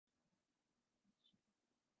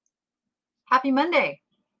Happy Monday.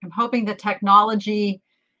 I'm hoping the technology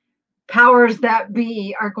powers that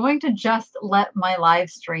be are going to just let my live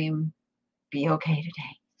stream be okay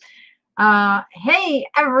today. Hey,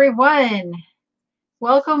 everyone.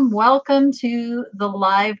 Welcome to the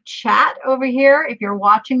live chat over here. If you're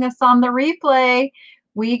watching this on the replay,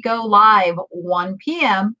 we go live 1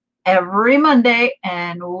 p.m. every Monday,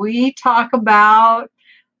 and we talk about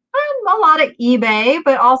a lot of eBay,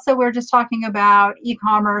 but also we're just talking about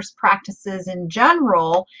e-commerce practices in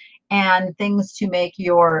general and things to make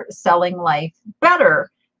your selling life better.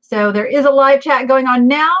 So there is a live chat going on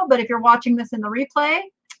now, but if you're watching this in the replay,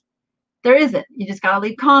 there isn't. You just got to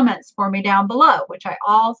leave comments for me down below, which I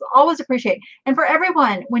always appreciate. And for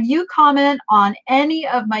everyone, when you comment on any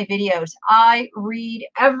of my videos, I read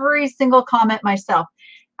every single comment myself.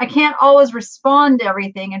 I can't always respond to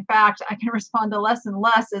everything. In fact, I can respond to less and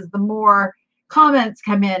less as the more comments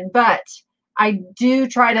come in, but I do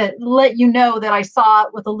try to let you know that I saw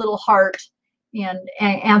it with a little heart and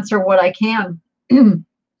answer what I can. To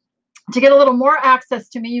get a little more access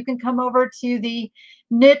to me, you can come over to the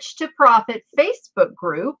Niche to Profit Facebook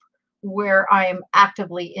group, where I am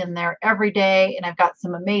actively in there every day, and I've got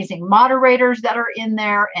some amazing moderators that are in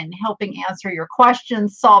there and helping answer your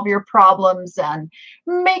questions, solve your problems, and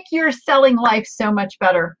make your selling life so much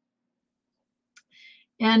better.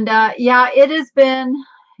 And yeah, it has been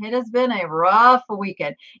a rough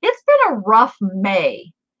weekend. It's been a rough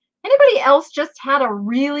May. Anybody else just had a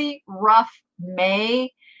really rough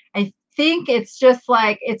May? I think it's just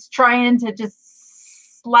like it's trying to just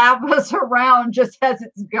slap us around just as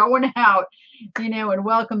it's going out, and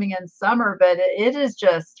welcoming in summer. But it is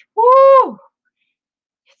just, whoo,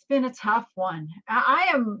 it's been a tough one.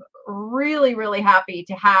 I am really, really happy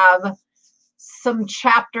to have some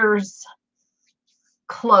chapters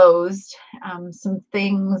closed. Some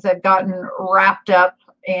things have gotten wrapped up,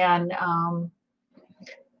 and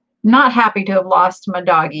not happy to have lost my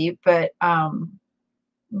doggy, but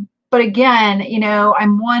again,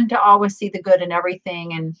 I'm one to always see the good in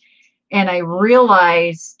everything. And I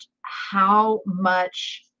realized how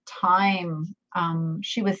much time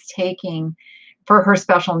she was taking for her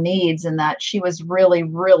special needs, and that she was really,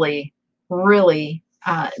 really, really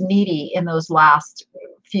needy in those last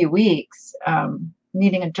few weeks,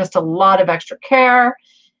 needing just a lot of extra care,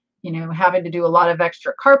 having to do a lot of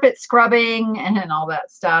extra carpet scrubbing and all that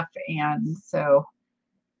stuff. And so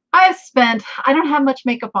I don't have much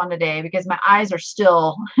makeup on today because my eyes are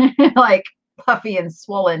still like puffy and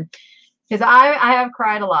swollen, because I have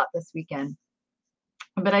cried a lot this weekend.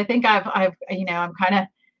 But I think I'm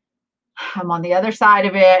on the other side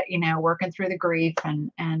of it, working through the grief,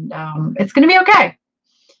 and it's going to be okay.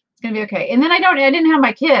 It's going to be okay. And then I didn't have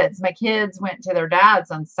my kids. My kids went to their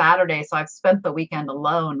dad's on Saturday, so I've spent the weekend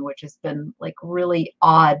alone, which has been like really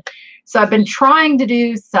odd. So I've been trying to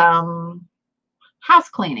do some house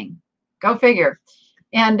cleaning. Go figure.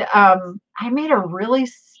 And I made a really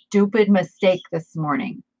stupid mistake this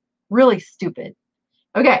morning. Really stupid.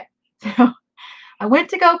 Okay. So I went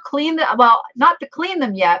to go clean not to clean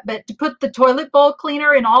them yet, but to put the toilet bowl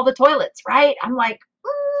cleaner in all the toilets, right? I'm like,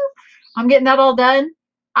 I'm getting that all done.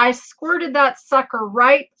 I squirted that sucker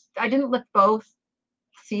right. I didn't lift both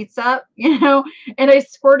seats up, and I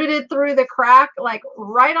squirted it through the crack, like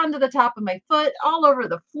right onto the top of my foot, all over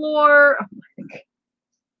the floor.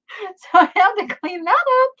 So I had to clean that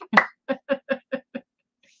up.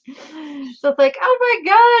 So it's like, oh my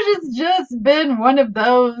gosh, it's just been one of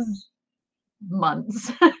those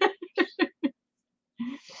months.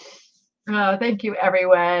 Thank you,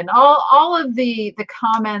 everyone. All of the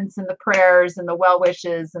comments and the prayers and the well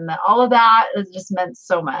wishes and all of that has just meant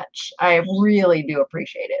so much. I really do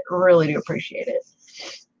appreciate it. Really do appreciate it.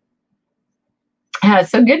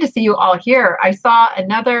 So good to see you all here. I saw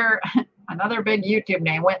another big YouTube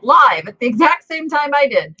name went live at the exact same time I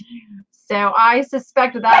did. So I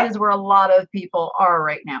suspect that is where a lot of people are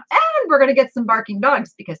right now. And we're going to get some barking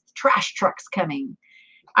dogs because the trash truck's coming.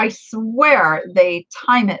 I swear they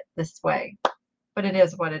time it this way, but it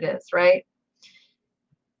is what it is, right?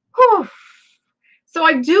 Whew. So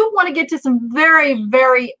I do want to get to some very,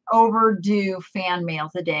 very overdue fan mail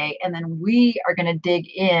today, and then we are going to dig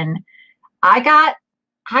in. I got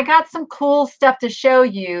some cool stuff to show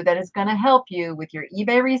you that is going to help you with your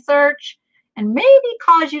eBay research and maybe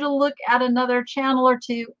cause you to look at another channel or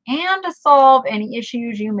two, and to solve any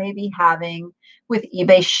issues you may be having with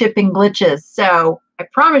eBay shipping glitches. So I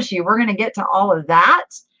promise you, we're going to get to all of that.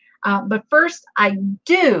 But first, I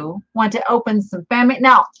do want to open some fan mail.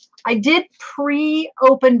 Now, I did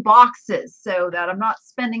pre-open boxes so that I'm not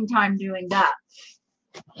spending time doing that.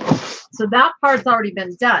 So that part's already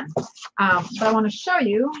been done. But I want to show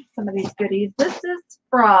you some of these goodies.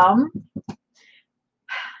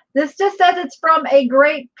 This just says it's from a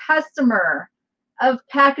great customer of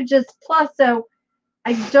Packages Plus. So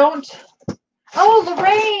I don't, oh,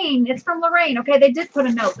 Lorraine, it's from Lorraine. Okay, they did put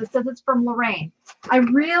a note that says it's from Lorraine. I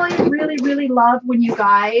really, really, really love when you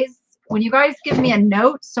guys give me a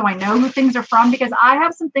note so I know who things are from, because I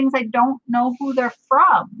have some things I don't know who they're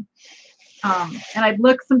from. And I'd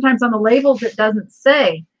look sometimes on the labels, it doesn't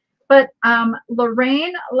say. But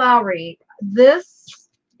Lorraine Lowry, this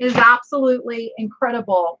is absolutely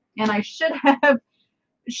incredible. And I should have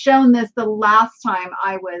shown this the last time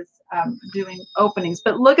I was doing openings.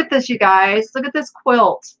 But look at this, you guys. Look at this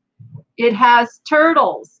quilt. It has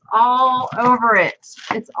turtles all over it.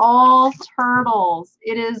 It's all turtles.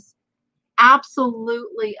 It is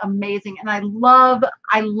absolutely amazing. And I love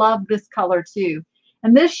this color too.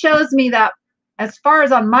 And this shows me that as far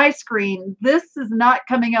as on my screen, this is not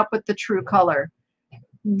coming up with the true color.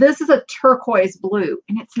 This is a turquoise blue,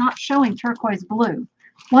 and it's not showing turquoise blue.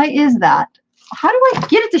 Why is that? How do I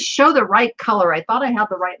get it to show the right color? I thought I had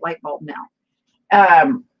the right light bulb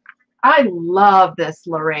now. I love this,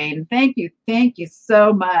 Lorraine. Thank you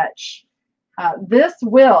so much. This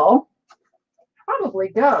will probably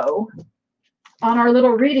go on our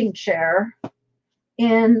little reading chair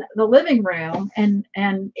in the living room, and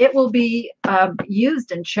it will be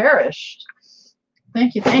used and cherished.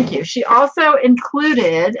 Thank you. She also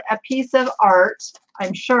included a piece of art,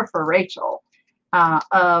 I'm sure for Rachel,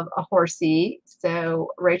 of a horsey.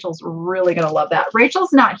 So Rachel's really going to love that.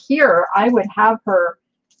 Rachel's not here. I would have her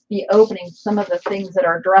be opening some of the things that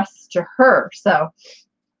are addressed to her. So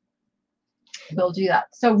we'll do that.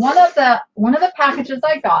 So one of the packages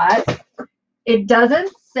I got, it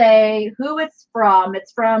doesn't say who it's from.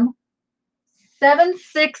 It's from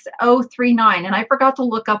 76039, and I forgot to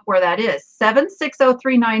look up where that is.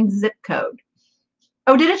 76039 zip code.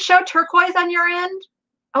 Oh, did it show turquoise on your end?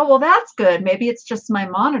 Oh, well, that's good. Maybe it's just my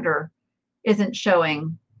monitor isn't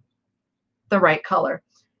showing the right color.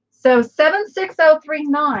 So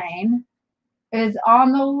 76039 is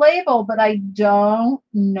on the label, but I don't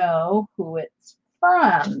know who it's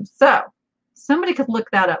from. So somebody could look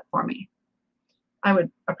that up for me. I would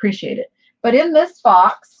appreciate it. But in this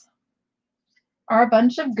box are a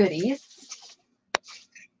bunch of goodies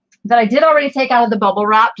that I did already take out of the bubble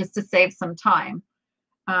wrap just to save some time.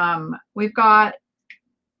 We've got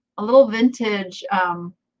a little vintage,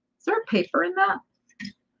 is there a paper in that?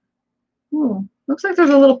 Ooh, looks like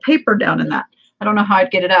there's a little paper down in that. I don't know how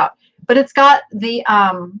I'd get it out, but it's got the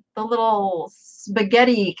little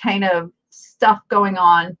spaghetti kind of stuff going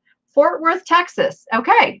on. Fort Worth, Texas.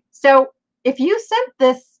 Okay, so if you sent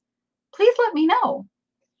this, please let me know.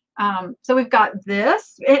 So we've got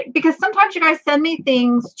this, because sometimes you guys send me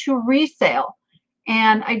things to resale,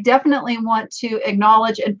 and I definitely want to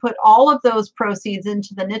acknowledge and put all of those proceeds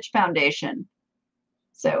into the Niche Foundation.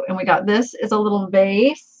 So, and we got this is a little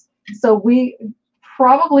vase. So we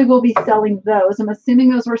probably will be selling those. I'm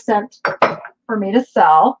assuming those were sent for me to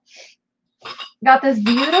sell. Got this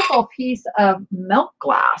beautiful piece of milk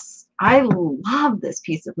glass. I love this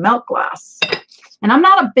piece of milk glass. And I'm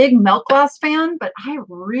not a big milk glass fan, but I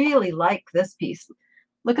really like this piece.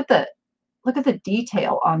 Look at the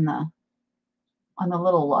detail on the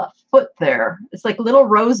little foot there. It's like little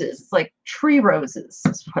roses. It's like tree roses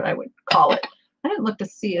is what I would call it. I didn't look to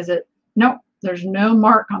see, is it? No, there's no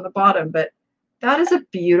mark on the bottom, but that is a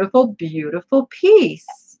beautiful, beautiful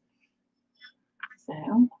piece.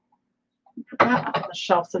 So put that on the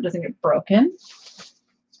shelf so it doesn't get broken.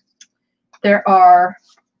 There are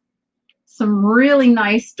some really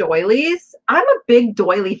nice doilies. I'm a big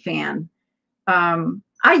doily fan.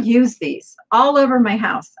 I use these all over my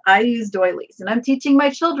house. I use doilies, and I'm teaching my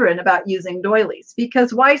children about using doilies,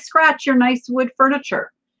 because why scratch your nice wood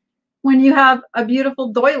furniture when you have a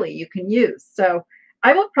beautiful doily you can use? So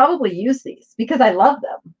I will probably use these because I love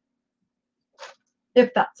them,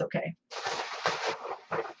 if that's okay.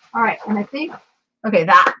 All right, and I think, okay,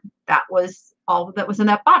 that was all that was in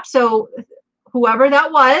that box. So whoever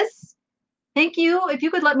that was, thank you. If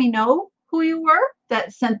you could let me know who you were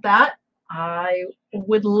that sent that, I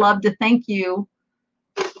would love to thank you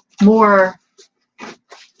more.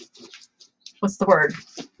 What's the word?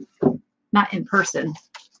 Not in person,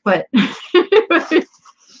 but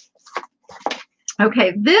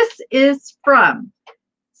okay, this is from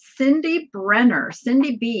Cindy Brenner,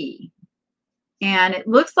 Cindy B. And it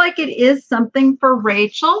looks like it is something for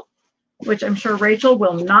Rachel, which I'm sure Rachel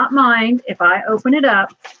will not mind if I open it up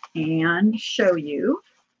and show you.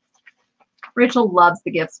 Rachel loves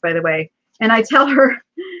the gifts, by the way. And I tell her,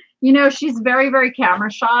 You know, she's very, very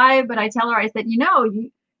camera shy, but I tell her, I said, you know,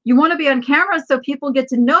 you want to be on camera so people get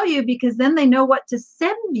to know you because then they know what to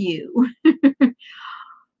send you.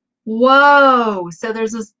 Whoa. So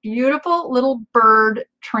there's this beautiful little bird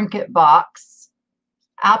trinket box.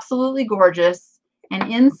 Absolutely gorgeous.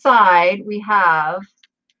 And inside we have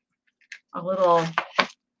a little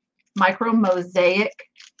micro mosaic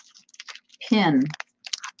pin.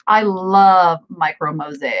 I love micro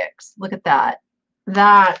mosaics. Look at that.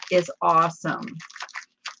 That is awesome.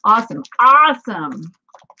 Awesome. Awesome.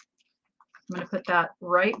 I'm going to put that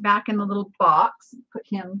right back in the little box. Put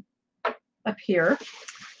him up here.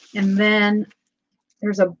 And then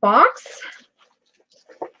there's a box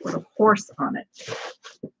with a horse on it.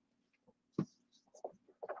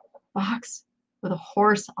 Box with a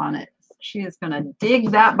horse on it. She is going to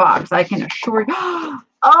dig that box, I can assure you.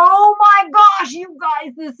 Oh my gosh, you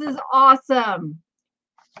guys, this is awesome.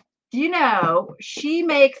 Do you know she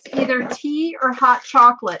makes either tea or hot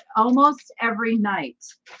chocolate almost every night,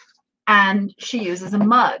 and she uses a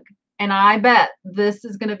mug, and I bet this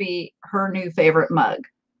is going to be her new favorite mug.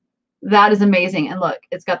 That is amazing. And look,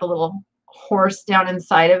 it's got the little horse down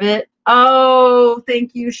inside of it. Oh,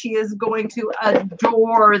 thank you. She is going to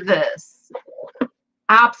adore this.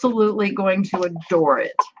 Absolutely going to adore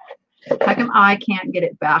it. How come I can't get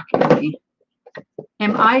it back in me?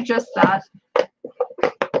 Am I just that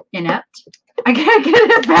inept? I can't get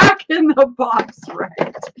it back in the box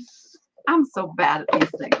right. I'm so bad at these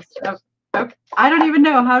things. Okay. I don't even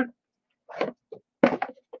know how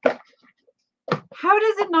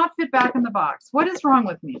does it not fit back in the box? What is wrong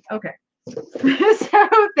with me? Okay.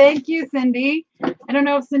 So thank you, Cindy. I don't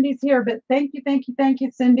know if Cindy's here, but thank you, thank you, thank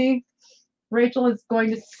you, Cindy. Rachel is going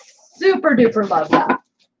to super duper love that.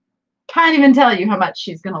 Can't even tell you how much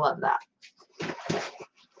she's going to love that.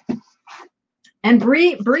 And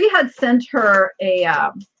Bree had sent her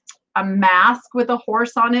a mask with a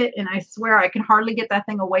horse on it, and I swear I can hardly get that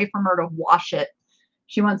thing away from her to wash it.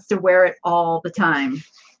 She wants to wear it all the time.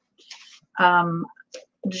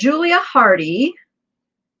 Julia Hardy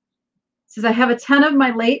says, I have a ton of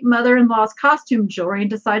my late mother-in-law's costume jewelry and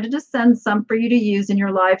decided to send some for you to use in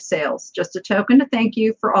your live sales. Just a token to thank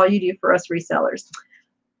you for all you do for us resellers.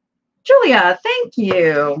 Julia, thank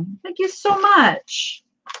you. Thank you so much.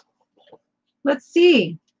 Let's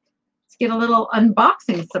see. Let's get a little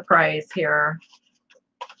unboxing surprise here.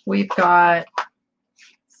 We've got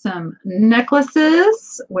some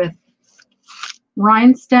necklaces with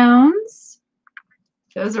rhinestones.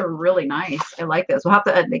 Those are really nice. I like those. We'll have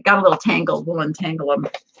to, they got a little tangled. We'll untangle them.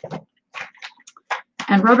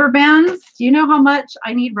 And rubber bands. Do you know how much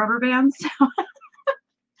I need rubber bands?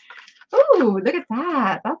 Ooh, look at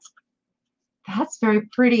that. That's very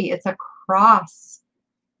pretty. It's a cross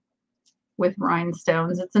with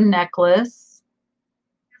rhinestones. It's a necklace.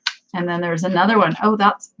 And then there's another one. Oh,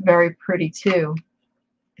 that's very pretty too.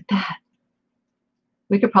 Look at that.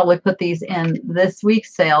 We could probably put these in this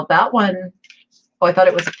week's sale. That one, oh, I thought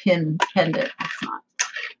it was a pendant. It's not.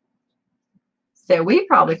 So we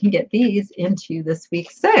probably can get these into this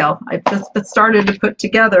week's sale. I've just started to put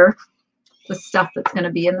together the stuff that's going to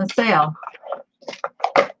be in the sale.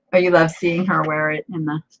 Oh, you love seeing her wear it in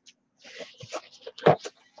the...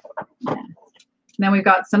 Yeah. And then we've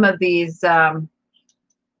got some of these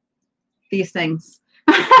things.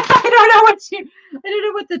 I don't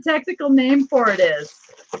know what the technical name for it is.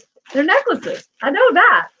 They're necklaces. I know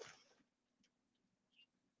that.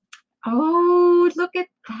 Oh, look at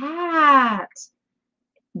that.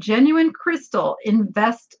 Genuine crystal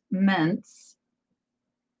investments,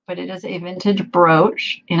 but it is a vintage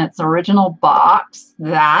brooch in its original box.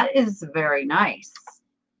 That is very nice.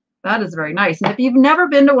 That is very nice. And if you've never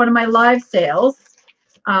been to one of my live sales,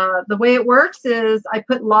 the way it works is I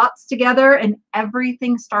put lots together and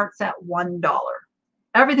everything starts at $1.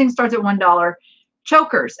 Everything starts at $1.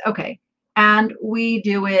 Chokers, okay. And we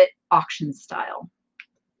do it auction style.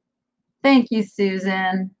 Thank you,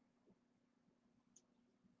 Susan.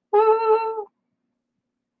 Ooh.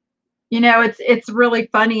 You know, it's really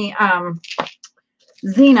funny.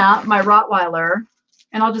 Xena, my Rottweiler,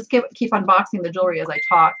 and I'll just keep unboxing the jewelry as I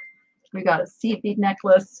talk. We got a seed bead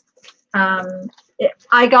necklace.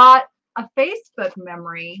 I got a Facebook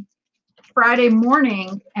memory Friday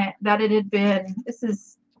morning that it had been, this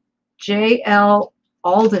is J.L.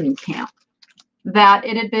 Aldenkamp, that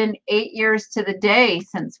it had been 8 years to the day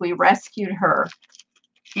since we rescued her.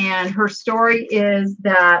 And her story is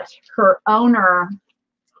that her owner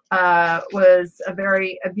was a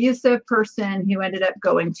very abusive person who ended up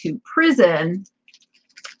going to prison,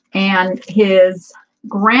 and his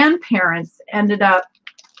grandparents ended up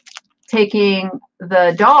taking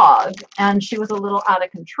the dog, and she was a little out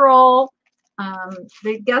of control.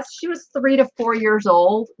 They guess she was 3 to 4 years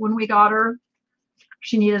old when we got her.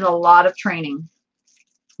 She needed a lot of training.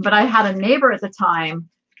 But I had a neighbor at the time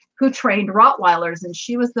who trained Rottweilers, and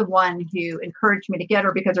she was the one who encouraged me to get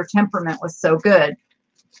her because her temperament was so good.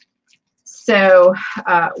 So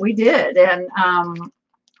we did, and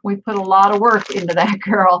we put a lot of work into that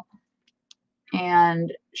girl.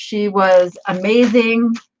 And she was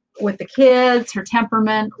amazing with the kids. Her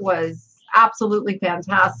temperament was absolutely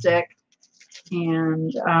fantastic.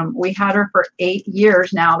 And we had her for 8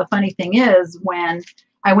 years now. The funny thing is, when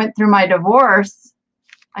I went through my divorce,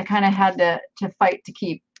 I kind of had to fight to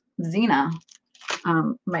keep Xena.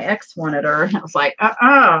 My ex wanted her. And I was like,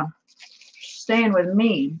 staying with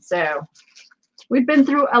me. So we've been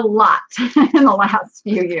through a lot in the last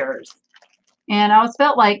few years. And I always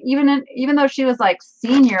felt like even though she was like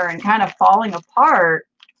senior and kind of falling apart,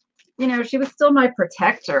 you know, she was still my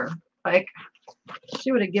protector. Like,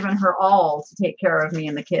 she would have given her all to take care of me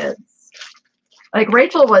and the kids. Like,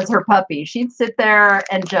 Rachel was her puppy. She'd sit there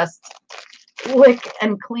and just lick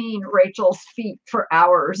and clean Rachel's feet for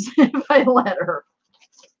hours if I let her.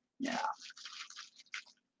 Yeah.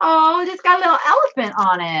 Oh, it's got a little elephant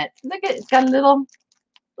on it. Look at it. It's got a little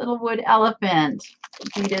wood elephant.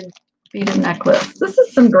 Beaded necklace. This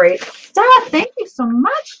is some great stuff. Thank you so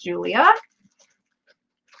much, Julia.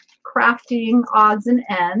 Crafting odds and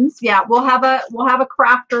ends. Yeah, we'll have a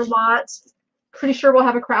crafter lot. Pretty sure we'll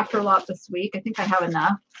have a crafter lot this week. I think I have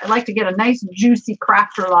enough. I'd like to get a nice juicy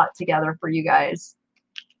crafter lot together for you guys.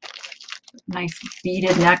 Nice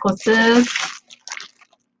beaded necklaces.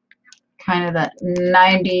 Kind of that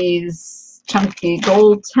 90s chunky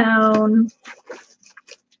gold tone.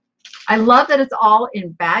 I love that it's all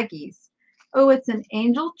in baggies. Oh, it's an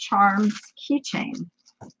Angel Charms keychain.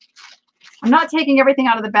 I'm not taking everything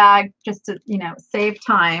out of the bag just to, you know, save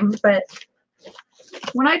time, but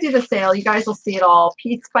when I do the sale, you guys will see it all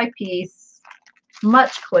piece by piece,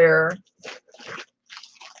 much clearer.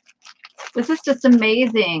 This is just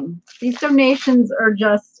amazing. These donations are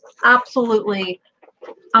just absolutely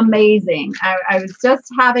amazing. I was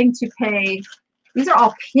just having to pay, these are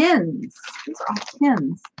all pins. These are all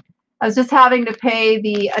pins. I was just having to pay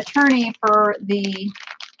the attorney for the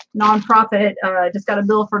nonprofit. Just got a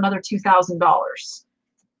bill for another $2,000.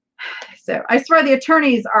 So I swear the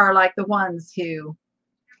attorneys are like the ones who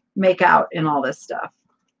make out in all this stuff.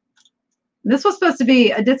 This was supposed to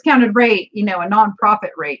be a discounted rate, you know, a nonprofit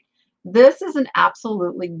rate. This is an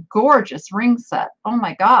absolutely gorgeous ring set. Oh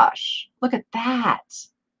my gosh. Look at that.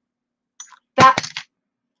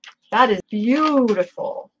 That is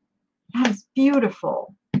beautiful. That is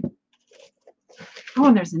beautiful. Oh,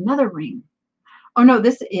 and there's another ring. Oh no,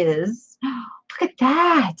 this is, look at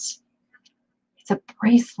that. It's a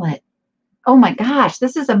bracelet. Oh my gosh,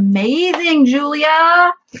 this is amazing,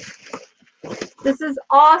 Julia. This is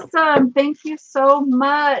awesome. Thank you so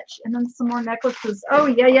much. And then some more necklaces. Oh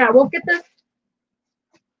yeah. We'll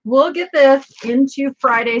get this into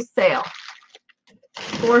Friday's sale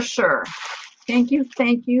for sure. Thank you.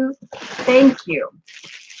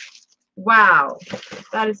 Wow,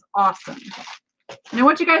 that is awesome. And I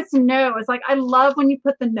want you guys to know, it's like, I love when you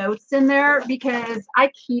put the notes in there because I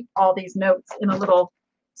keep all these notes in a little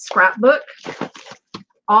scrapbook.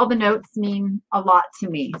 All the notes mean a lot to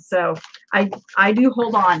me. So I do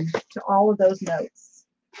hold on to all of those notes.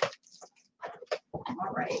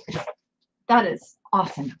 All right. That is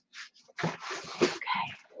awesome. Okay.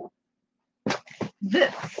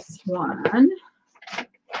 This one.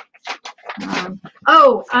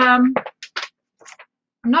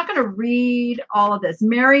 I'm not going to read all of this.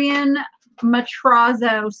 Marion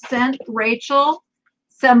Matrazo sent Rachel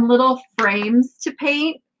some little frames to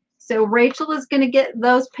paint. So Rachel is going to get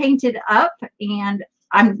those painted up, and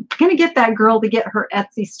I'm going to get that girl to get her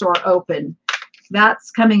Etsy store open.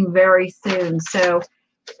 That's coming very soon. So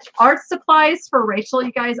art supplies for Rachel,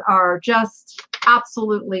 you guys, are just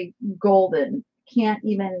absolutely golden. Can't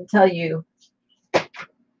even tell you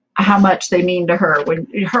how much they mean to her. When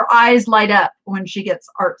her eyes light up when she gets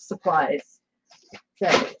art supplies. So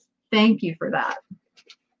thank you for that.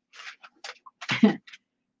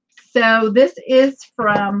 So this is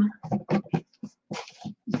from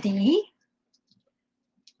Deke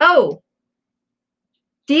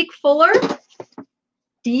Fuller.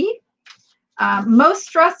 Most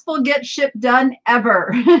stressful get shipped done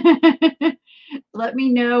ever. Let me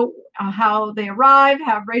know how they arrive.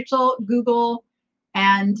 Have Rachel Google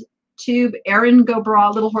and tube Erin Go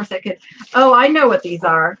Bra Little Horse That Kid. Oh, I know what these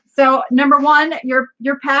are. So number one, your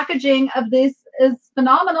packaging of this is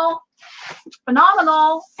phenomenal.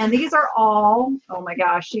 Phenomenal. And these are all, oh my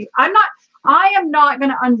gosh, I am not going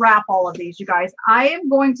to unwrap all of these, you guys. I am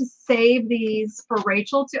going to save these for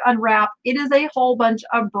Rachel to unwrap. It is a whole bunch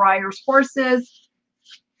of Briar's horses.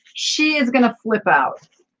 She is going to flip out.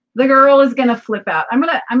 The girl is going to flip out. I'm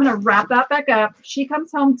going to wrap that back up. She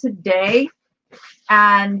comes home today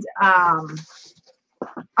and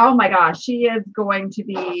oh my gosh, she is going to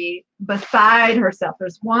be beside herself.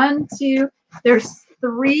 There's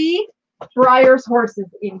 3 Briar's horses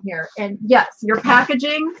in here. And yes, your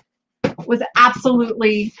packaging was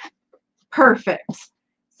absolutely perfect.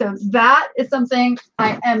 So that is something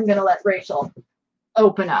I am going to let Rachel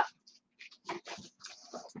open up.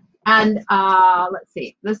 And let's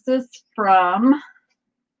see. This is from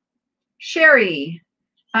Sherry.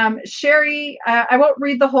 Sherry, I won't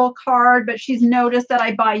read the whole card, but she's noticed that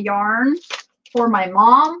I buy yarn for my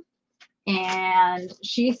mom. And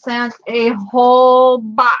she sent a whole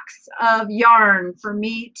box of yarn for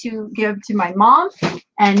me to give to my mom.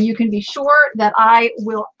 And you can be sure that I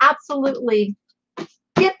will absolutely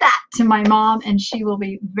get that to my mom, and she will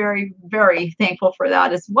be very, very thankful for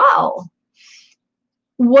that as well.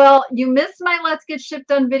 Well, you missed my Let's Get Ship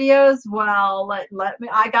Done videos. Well,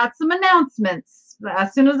 I got some announcements.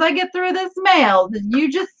 As soon as I get through this mail,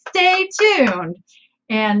 you just stay tuned.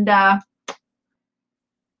 And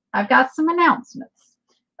I've got some announcements.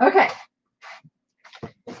 Okay.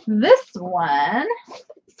 This one,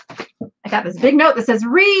 I got this big note that says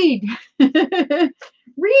read.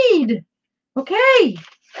 Read. Okay,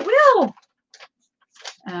 I will.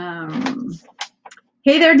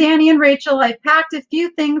 Hey there, Danny and Rachel. I've packed a few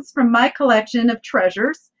things from my collection of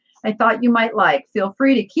treasures I thought you might like. Feel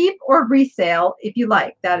free to keep or resale if you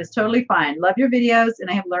like. That is totally fine. Love your videos, and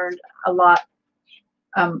I have learned a lot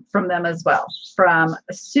from them as well. From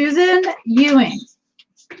Susan Ewing.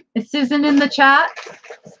 Is Susan in the chat?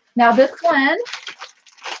 Now this one,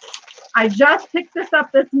 I just picked this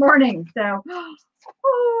up this morning. So,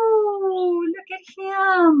 oh, look at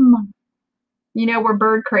him. You know, we're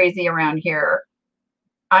bird crazy around here.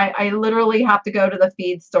 I literally have to go to the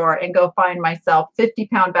feed store and go find myself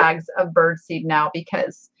 50-pound bags of bird seed now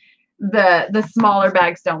because the smaller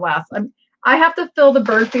bags don't last. I have to fill the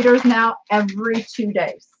bird feeders now every 2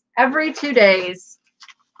 days. Every 2 days,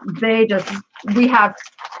 we have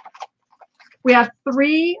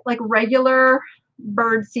 3 like regular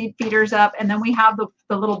bird seed feeders up, and then we have the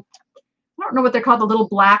little, I don't know what they're called, the little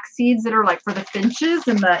black seeds that are like for the finches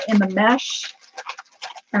in the mesh.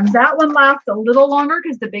 And that one lasts a little longer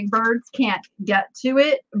because the big birds can't get to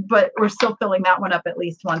it, but we're still filling that one up at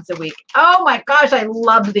least once a week. Oh my gosh, I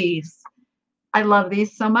love these. I love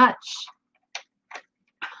these so much.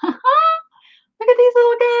 Look at these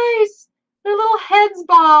little guys. Their little heads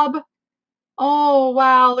bob. Oh,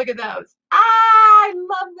 wow, look at those. Ah, I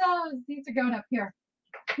love those. These are going up here.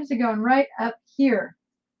 These are going right up here.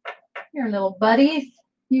 Here, little buddies.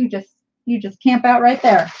 You just camp out right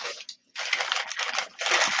there.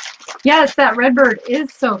 Yes, that redbird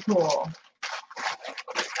is so cool.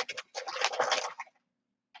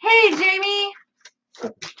 Hey, Jamie.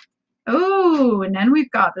 Oh, and then we've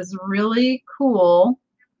got this really cool,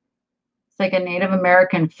 it's like a Native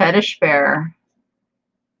American fetish bear.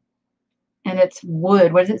 And it's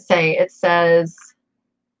wood. What does it say? It says,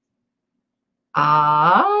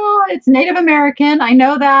 it's Native American. I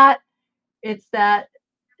know that. It's that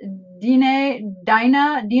Dine, I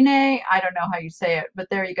don't know how you say it, but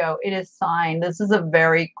there you go. It is signed. This is a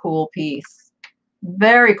very cool piece.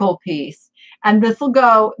 Very cool piece. And this will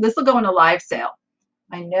go in a live sale.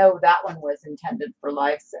 I know that one was intended for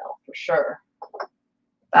live sale for sure.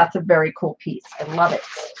 That's a very cool piece. I love it.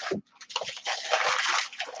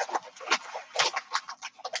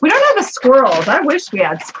 We don't have the squirrels. I wish we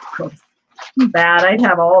had squirrels. Bad. I'd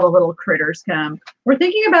have all the little critters come. We're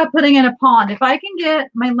thinking about putting in a pond. If I can get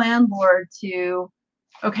my landlord to,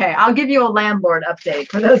 okay, I'll give you a landlord update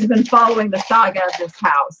for those who've been following the saga of this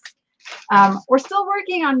house. We're still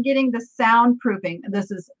working on getting the soundproofing.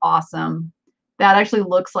 This is awesome. That actually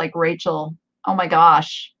looks like Rachel. Oh my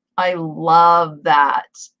gosh. I love that.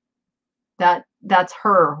 That's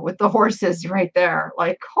her with the horses right there.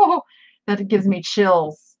 Like, oh, that gives me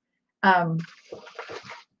chills.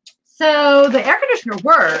 So the air conditioner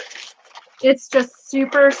works. It's just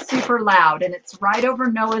super, super loud, and it's right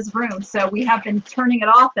over Noah's room. So we have been turning it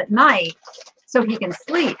off at night so he can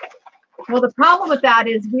sleep. Well, the problem with that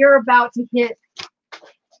is we're about to hit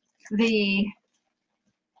the,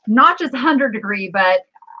 not just 100 degree, but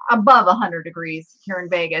above 100 degrees here in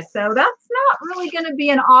Vegas. So that's not really going to be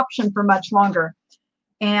an option for much longer.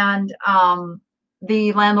 And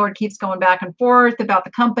the landlord keeps going back and forth about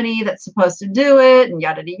the company that's supposed to do it and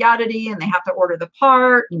yada yada, and they have to order the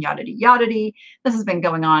part and yada yada. This has been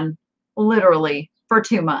going on literally for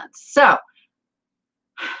 2 months. So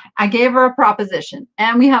I gave her a proposition,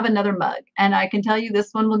 and we have another mug, and I can tell you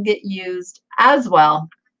this one will get used as well.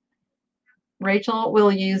 Rachel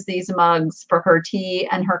will use these mugs for her tea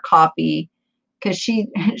and her coffee because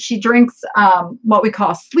she drinks what we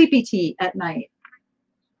call sleepy tea at night.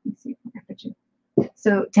 Let's see.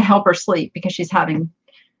 So to help her sleep because she's having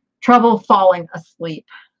trouble falling asleep.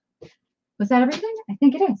 Was that everything? I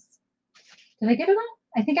think it is. Did I get it all?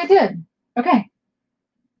 I think I did. Okay.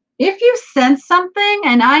 If you sense something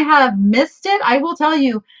and I have missed it, I will tell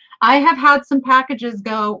you, I have had some packages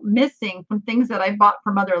go missing from things that I bought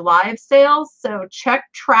from other live sales. So check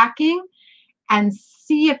tracking and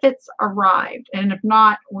see if it's arrived. And if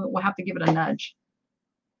not, we'll have to give it a nudge.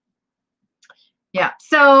 Yeah.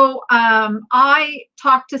 So I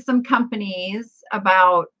talked to some companies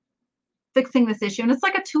about fixing this issue, and it's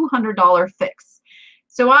like a $200 fix.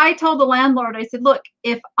 So I told the landlord, I said, look,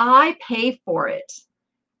 if I pay for it,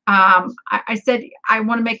 I said, I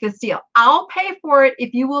want to make this deal. I'll pay for it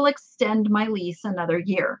if you will extend my lease another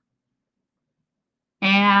year.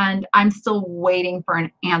 And I'm still waiting for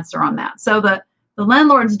an answer on that. So the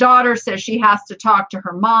landlord's daughter says she has to talk to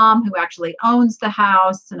her mom, who actually owns the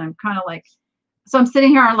house. And I'm kind of like, so I'm sitting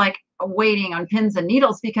here like waiting on pins and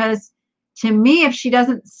needles, because to me, if she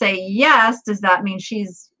doesn't say yes, does that mean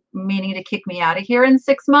she's meaning to kick me out of here in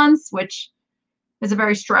 6 months, which is a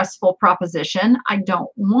very stressful proposition. I don't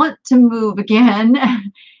want to move again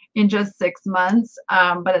in just 6 months,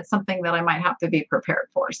 but it's something that I might have to be prepared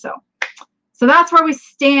for. So that's where we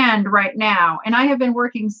stand right now. And I have been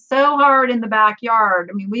working so hard in the backyard.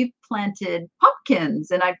 I mean, we've planted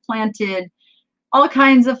pumpkins, and I've planted all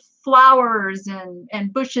kinds of flowers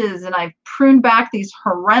and bushes, and I've pruned back these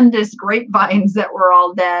horrendous grapevines that were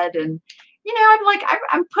all dead. And, you know,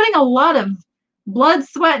 I'm putting a lot of blood,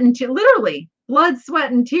 sweat, and literally blood,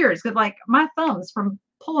 sweat, and tears, because like my thumbs from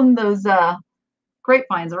pulling those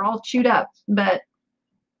grapevines are all chewed up. But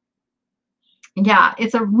yeah,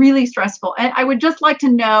 it's a really stressful, and I would just like to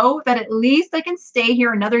know that at least I can stay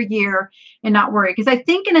here another year and not worry, because I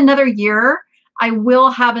think in another year I will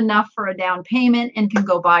have enough for a down payment and can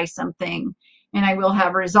go buy something, and I will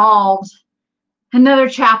have resolved another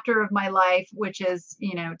chapter of my life, which is,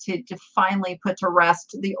 you know, to finally put to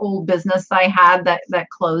rest the old business I had that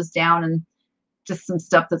closed down, and just some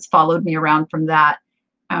stuff that's followed me around from that.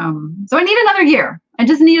 So I need another year. I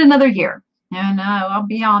just need another year, and I'll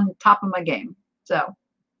be on top of my game. So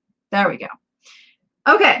there we go.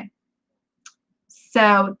 Okay.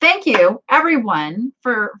 So thank you everyone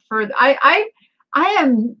for I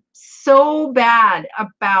am so bad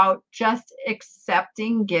about just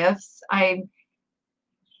accepting gifts. I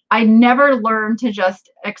never learned to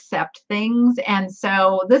just accept things. And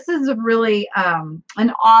so this is really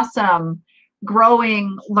an awesome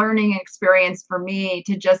growing learning experience for me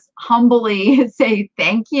to just humbly say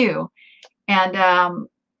thank you,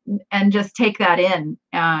 and just take that in.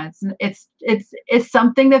 It's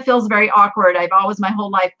something that feels very awkward. I've always my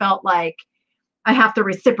whole life felt like I have to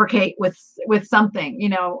reciprocate with something, you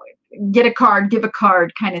know, get a card, give a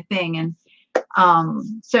card kind of thing. And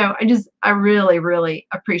so I really, really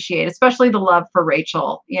appreciate, especially the love for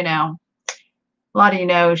Rachel. You know, a lot of you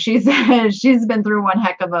know she's been through one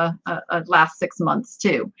heck of a last 6 months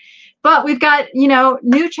too. But we've got, you know,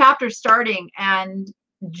 new chapters starting, and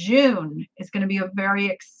June is going to be a very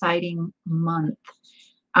exciting month.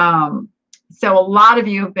 So a lot of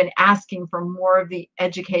you have been asking for more of the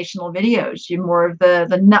educational videos, more of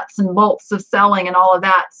the nuts and bolts of selling and all of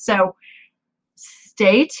that. So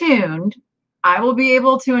stay tuned. I will be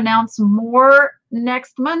able to announce more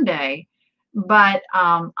next Monday, but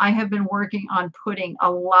I have been working on putting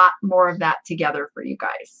a lot more of that together for you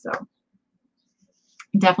guys. So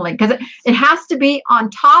definitely, because it has to be on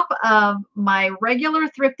top of my regular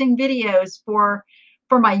thrifting videos for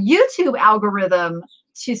my YouTube algorithm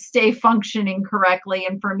to stay functioning correctly,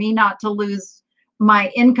 and for me not to lose my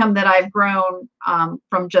income that I've grown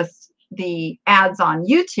from just the ads on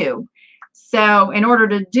YouTube. So in order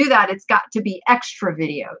to do that, it's got to be extra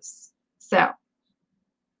videos. So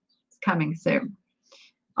it's coming soon.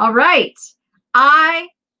 All right. I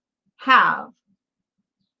have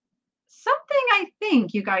something I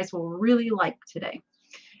think you guys will really like today.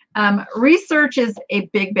 Research is a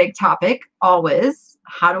big, big topic always.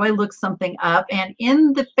 How do I look something up? And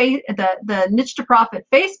in the Niche to Profit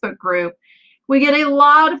Facebook group, we get a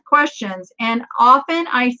lot of questions, and often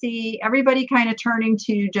I see everybody kind of turning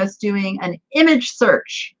to just doing an image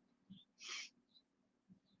search.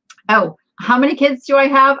 Oh, How many kids do I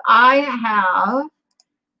have? I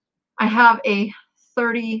have a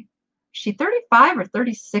 30, she's 35 or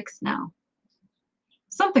 36 now.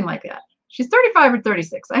 Something like that. She's 35 or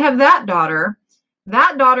 36. I have that daughter.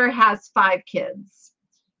 That daughter has 5 kids.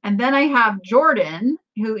 And then I have Jordan,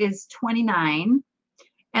 who is 29.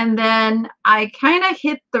 And then I kind of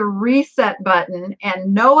hit the reset button,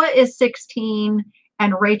 and Noah is 16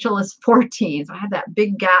 and Rachel is 14. So I had that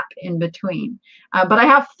big gap in between. But I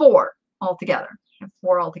have 4 altogether. I have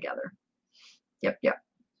 4 altogether. Yep, yep.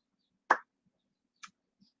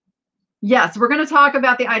 Yes, we're going to talk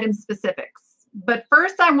about the item specifics. But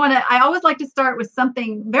first I always like to start with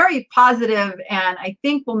something very positive and I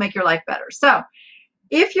think will make your life better. So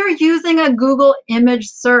if you're using a Google image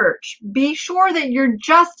search, be sure that you're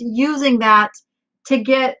just using that to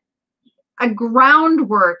get a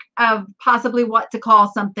groundwork of possibly what to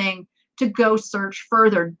call something to go search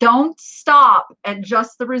further. Don't stop at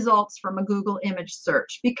just the results from a Google image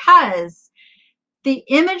search, because the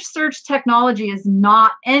image search technology is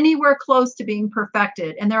not anywhere close to being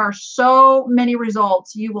perfected, and there are so many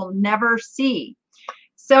results you will never see.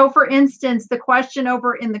 So for instance, the question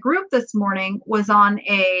over in the group this morning was on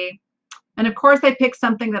and of course I picked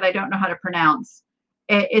something that I don't know how to pronounce.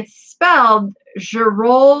 It's spelled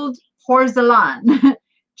Gerold Porzellan,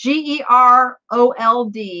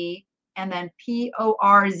 Gerold, and then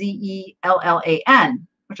Porzellan,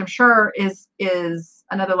 which I'm sure is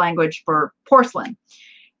another language for porcelain.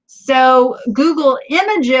 So Google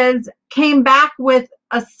Images came back with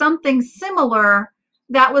something similar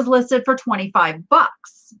that was listed for 25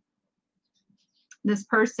 bucks. This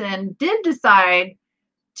person did decide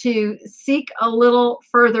to seek a little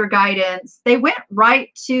further guidance. They went right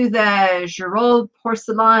to the Gerold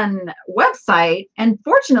Porzellan website and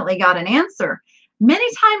fortunately got an answer. Many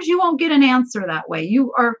times you won't get an answer that way.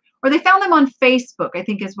 Or they found them on Facebook, I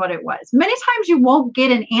think is what it was. Many times you won't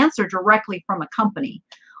get an answer directly from a company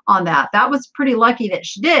on that. That was pretty lucky that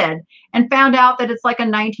she did, and found out that it's like a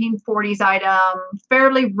 1940s item,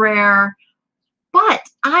 fairly rare. But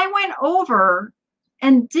I went over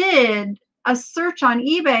and did a search on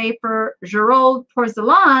eBay for Gerold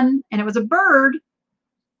Porzellan, and it was a bird.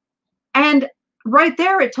 And right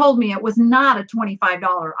there, it told me it was not a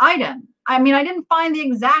 $25 item. I mean, I didn't find the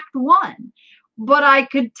exact one, but I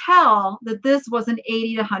could tell that this was an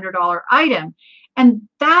 $80 to $100 item. And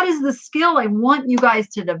that is the skill I want you guys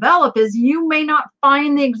to develop. Is you may not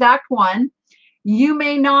find the exact one. You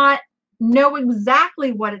may not know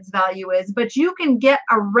exactly what its value is, but you can get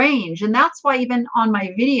a range. And that's why even on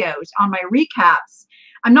my videos, on my recaps,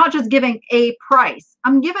 I'm not just giving a price.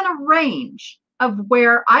 I'm giving a range of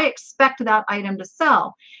where I expect that item to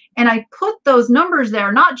sell. And I put those numbers there,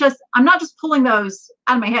 I'm not just pulling those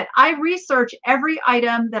out of my head. I research every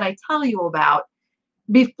item that I tell you about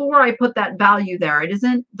before I put that value there. It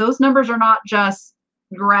isn't, those numbers are not just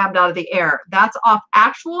grabbed out of the air. That's off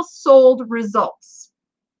actual sold results.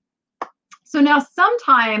 So now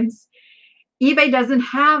sometimes eBay doesn't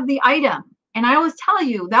have the item. And I always tell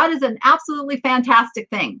you that is an absolutely fantastic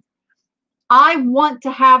thing. I want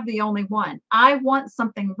to have the only one. I want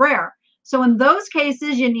something rare. So in those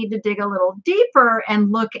cases, you need to dig a little deeper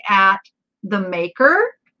and look at the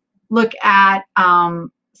maker, look at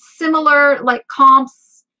similar like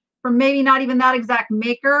comps from maybe not even that exact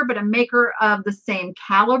maker, but a maker of the same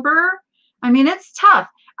caliber. I mean, it's tough.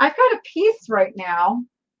 I've got a piece right now.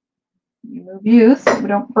 Let me move you so we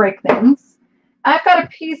don't break things. I've got a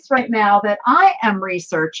piece right now that I am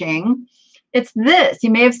researching. It's this.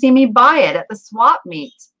 You may have seen me buy it at the swap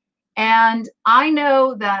meet. And I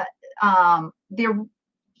know that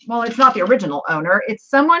well, it's not the original owner. It's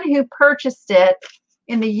someone who purchased it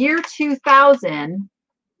in the year 2000,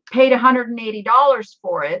 paid $180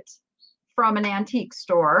 for it from an antique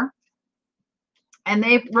store. And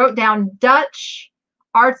they wrote down Dutch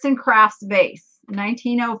Arts and Crafts vase,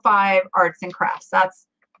 1905 Arts and Crafts. That's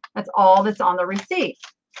all that's on the receipt.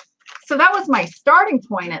 So that was my starting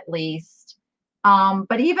point, at least.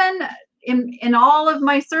 But even in all of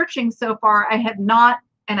my searching so far, I have not,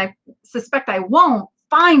 and I suspect I won't,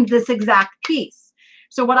 find this exact piece.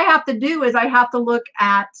 So what I have to do is I have to look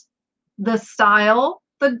at the style,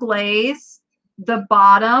 the glaze, the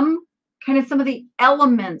bottom, kind of some of the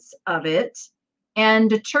elements of it, and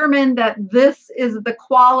determine that this is the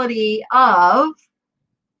quality of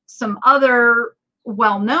some other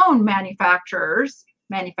well-known manufacturers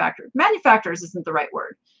isn't the right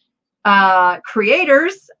word,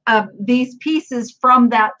 creators of these pieces from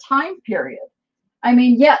that time period. I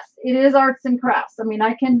mean, yes, it is arts and crafts. I mean,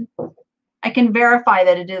 I can verify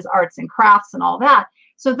that it is arts and crafts and all that.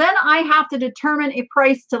 So then I have to determine a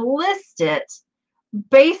price to list it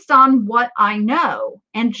based on what I know,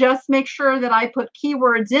 and just make sure that I put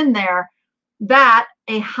keywords in there that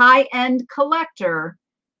a high-end collector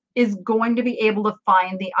is going to be able to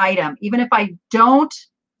find the item, even if I don't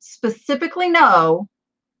specifically know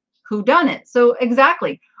who done it. So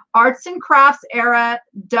exactly, arts and crafts era,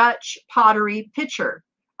 Dutch pottery pitcher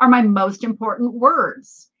are my most important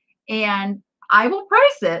words. And I will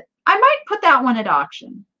price it. I might put that one at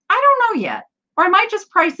auction. I don't know yet. Or I might just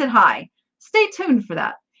price it high. Stay tuned for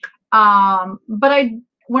that. But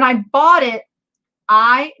when I bought it,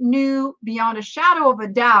 I knew beyond a shadow of a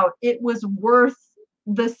doubt it was worth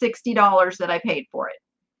the $60 that I paid for it.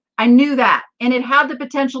 I knew that. And it had the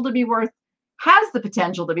potential to be worth, has the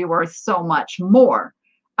potential to be worth so much more.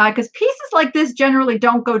 Because pieces like this generally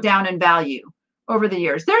don't go down in value over the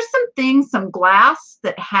years. There's some things, some glass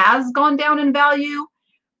that has gone down in value.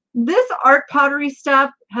 This art pottery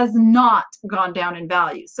stuff has not gone down in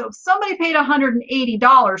value. So if somebody paid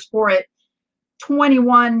 $180 for it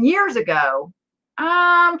 21 years ago,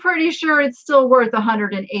 I'm pretty sure it's still worth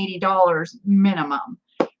 $180 minimum.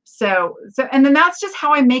 So, and then that's just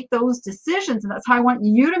how I make those decisions. And that's how I want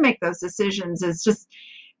you to make those decisions, is just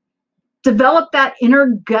develop that inner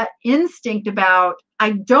gut instinct about,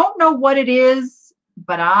 I don't know what it is,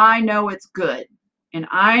 but I know it's good. And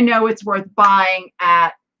I know it's worth buying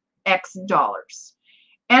at X dollars.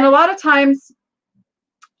 And a lot of times,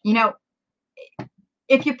 you know,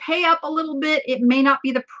 if you pay up a little bit, it may not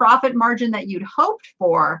be the profit margin that you'd hoped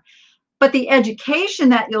for, but the education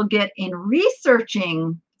that you'll get in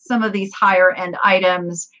researching some of these higher end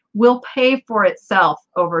items will pay for itself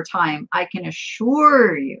over time. I can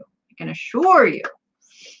assure you. I can assure you.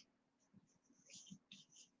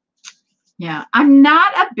 Yeah, I'm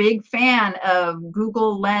not a big fan of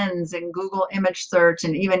Google Lens and Google image search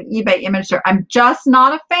and even eBay image search. I'm just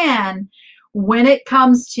not a fan when it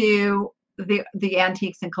comes to the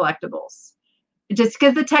antiques and collectibles. Just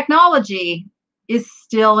because the technology is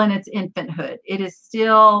still in its infanthood. It is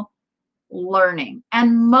still learning.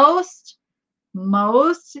 And most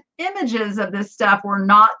images of this stuff were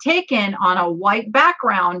not taken on a white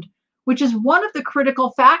background, which is one of the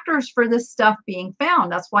critical factors for this stuff being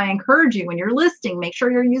found. That's why I encourage you, when you're listing, make sure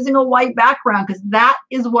you're using a white background, because that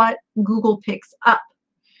is what Google picks up.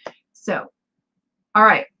 So, all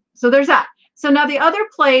right, so there's that. So now the other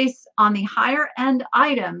place on the higher end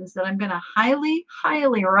items that I'm going to highly,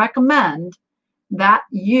 highly recommend that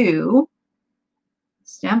you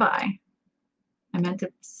stand by. I meant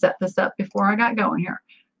to set this up before I got going here.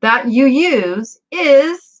 That you use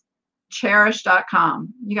is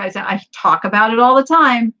cherish.com. You guys, I talk about it all the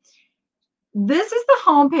time. This is the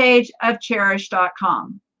homepage of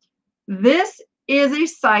cherish.com. This is a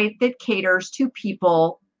site that caters to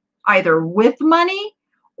people either with money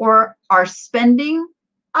or are spending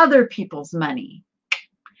other people's money.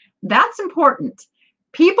 That's important.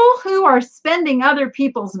 People who are spending other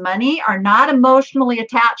people's money are not emotionally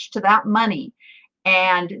attached to that money,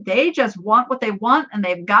 and they just want what they want, and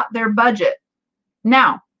they've got their budget.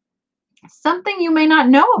 Now, something you may not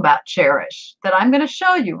know about Cherish that I'm going to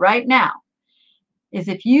show you right now is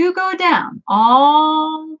if you go down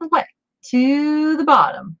all the way to the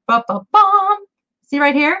bottom, see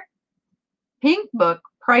right here? Pink Book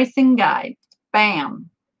Pricing Guide. Bam.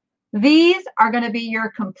 These are going to be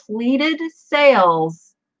your completed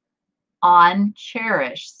sales on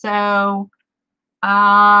Cherish. So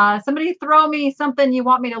somebody throw me something you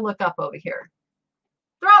want me to look up over here.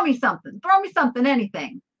 Throw me something,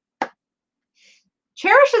 anything.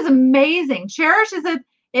 Cherish is amazing. Cherish is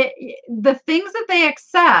the things that they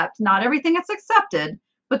accept, not everything is accepted,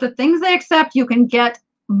 but the things they accept, you can get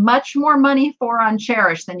much more money for on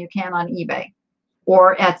Cherish than you can on eBay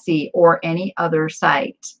or Etsy or any other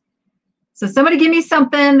site. So somebody give me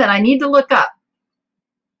something that I need to look up.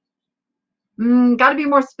 Got to be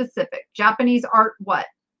more specific. Japanese art, what?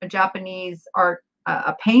 A Japanese art,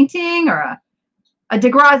 a painting, or a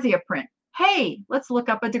DeGrazia print? Hey, let's look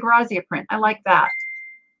up a DeGrazia print. I like that.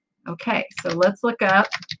 Okay, so let's look up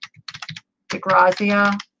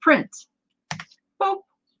DeGrazia print. Boop.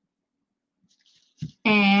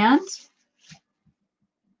 And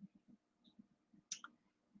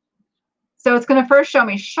so it's going to first show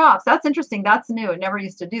me shops. That's interesting. That's new. It never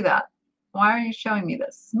used to do that. Why are you showing me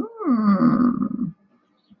this?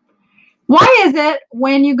 Why is it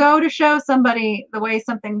when you go to show somebody the way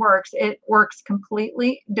something works, it works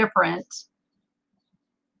completely different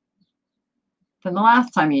than the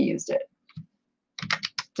last time you used it?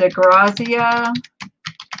 DeGrazia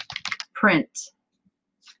print.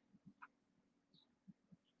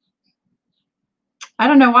 I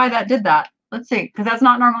don't know why that did that. Let's see, because that's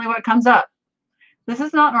not normally what comes up. This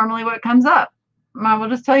is not normally what comes up. I will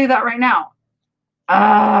just tell you that right now.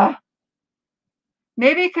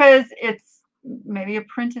 Maybe because maybe a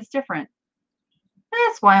print is different.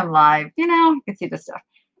 That's why I'm live. You can see this stuff.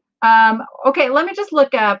 Okay, let me just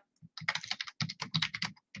look up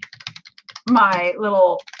my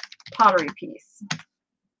little pottery piece.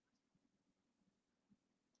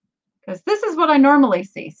 Because this is what I normally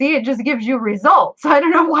see. See, it just gives you results. I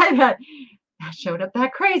don't know why that showed up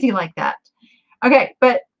that crazy like that. Okay,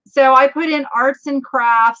 but so I put in arts and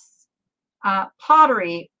crafts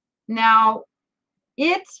pottery. Now,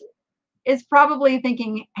 it is probably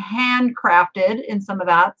thinking handcrafted in some of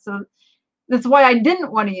that. So that's why I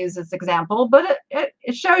didn't want to use this example, but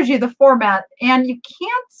it shows you the format, and you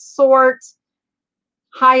can't sort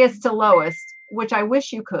highest to lowest, which I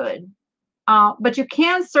wish you could. But you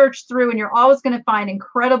can search through, and you're always going to find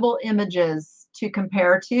incredible images to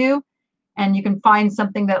compare to. And you can find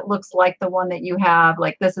something that looks like the one that you have.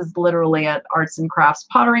 Like this is literally an arts and crafts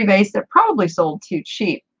pottery vase that probably sold too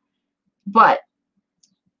cheap. But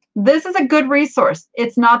this is a good resource.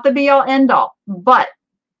 It's not the be all end all, but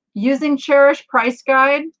using Cherish price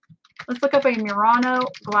guide, let's look up a Murano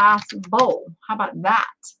glass bowl. How about that?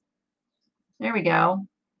 There we go.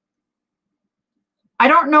 I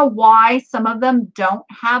don't know why some of them don't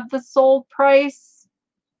have the sold price.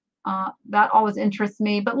 That always interests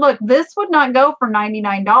me. But look, this would not go for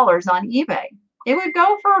 $99 on eBay. It would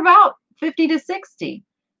go for about 50 to 60.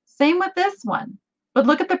 Same with this one. But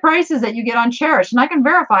look at the prices that you get on Cherish. And I can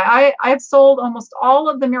verify, I've sold almost all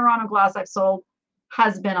of the Murano glass I've sold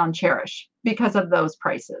has been on Cherish because of those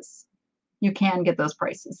prices. You can get those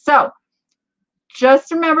prices. So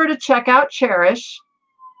just remember to check out Cherish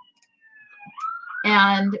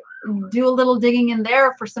and do a little digging in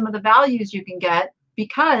there for some of the values you can get,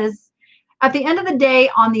 because at the end of the day,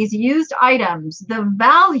 on these used items, the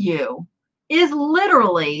value is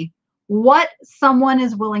literally what someone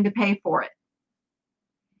is willing to pay for it.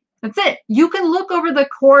 That's it. You can look over the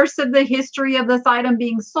course of the history of this item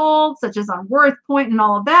being sold, such as on WorthPoint and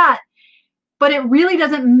all of that, but it really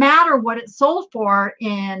doesn't matter what it sold for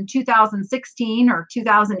in 2016 or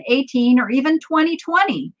 2018 or even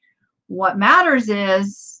 2020. What matters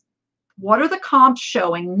is, what are the comps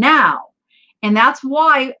showing now? And that's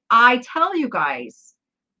why I tell you guys,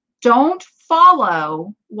 don't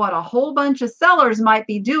follow what a whole bunch of sellers might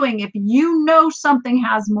be doing if you know something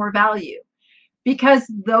has more value, because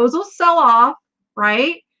those will sell off,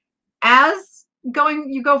 right? As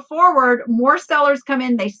you go forward, more sellers come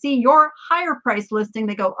in, they see your higher price listing,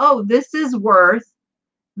 they go, oh, this is worth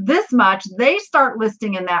this much. They start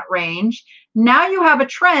listing in that range. Now you have a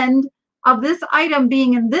trend of this item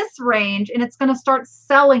being in this range, and it's going to start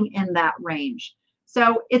selling in that range.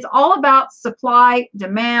 So it's all about supply,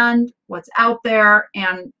 demand, what's out there,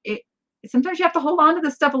 and sometimes you have to hold on to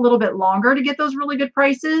this stuff a little bit longer to get those really good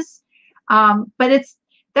prices. But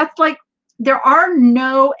that's like, there are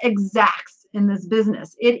no exacts in this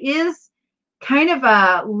business. It is kind of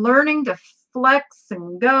a learning to flex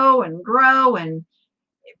and go and grow and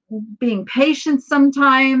being patient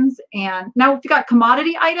sometimes. And now if you got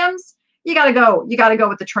commodity items, you got to go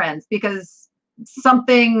with the trends, because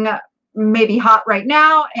something may be hot right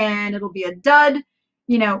now and it'll be a dud,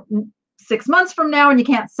 6 months from now, and you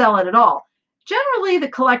can't sell it at all. Generally,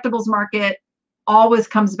 the collectibles market always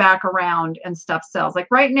comes back around and stuff sells. Like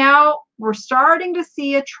right now, we're starting to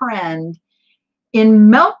see a trend in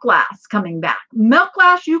milk glass coming back. Milk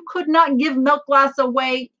glass, you could not give milk glass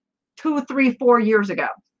away 2, 3, 4 years ago.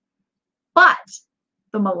 But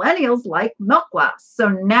the millennials like milk glass. So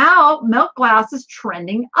now milk glass is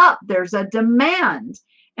trending up. There's a demand.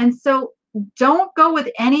 And so don't go with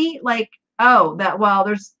any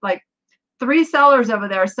there's like 3 sellers over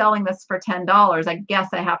there selling this for $10. I guess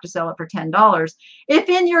I have to sell it for $10. If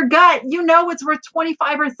in your gut, it's worth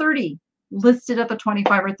 25 or 30, listed at the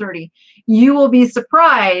 25 or 30, you will be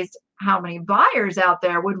surprised how many buyers out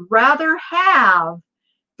there would rather have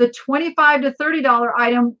the $25 to $30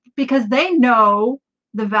 item, because they know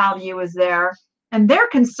the value is there, and they're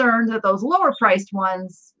concerned that those lower priced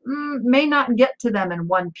ones may not get to them in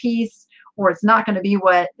one piece, or it's not going to be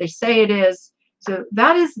what they say it is. So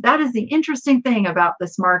that is the interesting thing about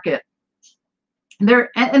this market. There's,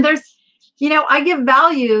 I give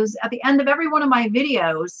values at the end of every one of my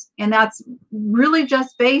videos, and that's really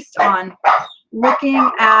just based on looking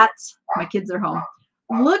at, my kids are home,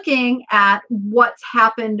 looking at what's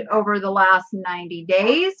happened over the last 90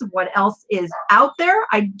 days, what else is out there.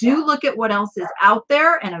 I do look at what else is out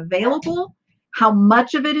there and available, how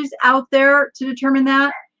much of it is out there to determine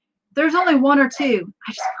that. There's only 1 or 2.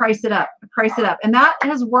 I just price it up. And that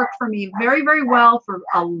has worked for me very, very well for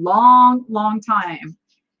a long, long time.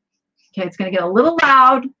 Okay, it's going to get a little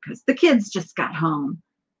loud because the kids just got home.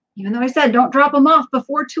 Even though I said don't drop them off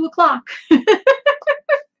before 2 o'clock.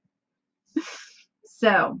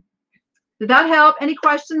 So, did that help? Any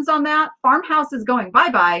questions on that? Farmhouse is going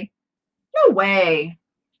bye-bye. No way.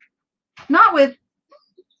 Not with,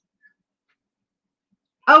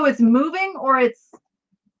 oh, it's moving, or it's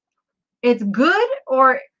good,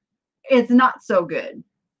 or it's not so good.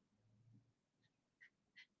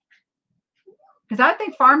 Because I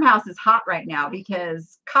think farmhouse is hot right now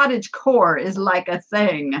because cottage core is like a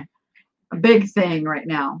thing, a big thing right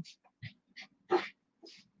now.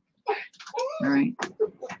 All right.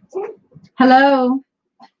 Hello.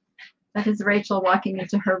 That is Rachel walking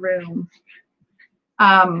into her room.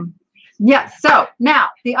 Yes, so now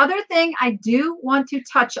the other thing I do want to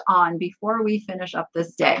touch on before we finish up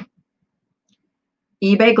this day.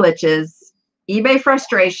 eBay glitches, eBay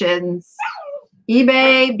frustrations,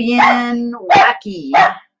 eBay being wacky.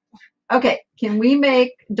 Okay, can we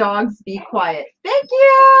make dogs be quiet? Thank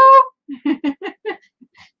you.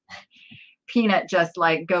 Peanut just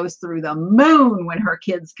like goes through the moon when her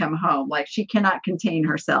kids come home. Like she cannot contain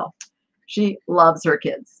herself. She loves her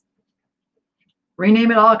kids.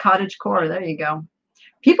 Rename it all cottage core. There you go.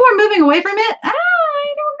 People are moving away from it.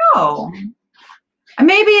 I don't know.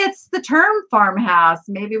 Maybe it's the term farmhouse.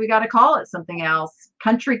 Maybe we got to call it something else.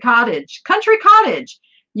 Country cottage. Country cottage.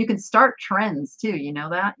 You can start trends too. You know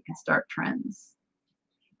that? You can start trends.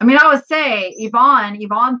 I mean, I would say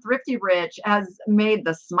Yvonne Thrifty Rich has made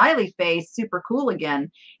the smiley face super cool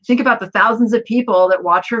again. Think about the thousands of people that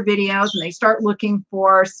watch her videos and they start looking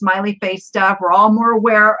for smiley face stuff. We're all more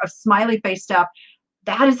aware of smiley face stuff.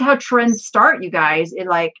 That is how trends start, you guys.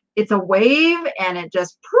 It's a wave and it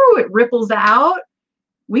just it ripples out.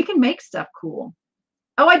 We can make stuff cool.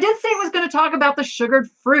 Oh, I did say I was going to talk about the sugared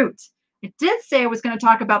fruit. I did say I was going to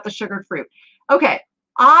talk about the sugared fruit. Okay,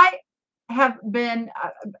 I have been,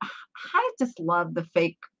 I just love the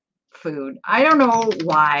fake food. I don't know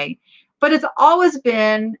why, but it's always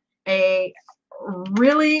been a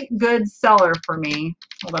really good seller for me.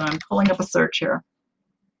 Hold on, I'm pulling up a search here.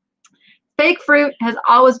 Fake fruit has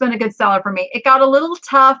always been a good seller for me. It got a little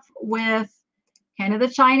tough with kind of the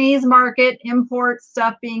Chinese market, import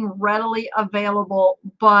stuff being readily available,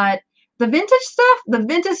 but the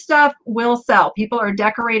vintage stuff will sell. People are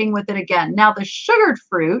decorating with it again. Now the sugared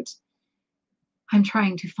fruit, I'm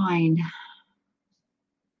trying to find,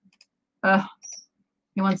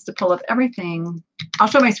 he wants to pull up everything. I'll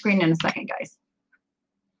show my screen in a second, guys.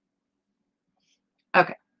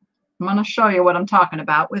 Okay, I'm going to show you what I'm talking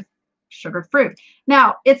about with sugared fruit.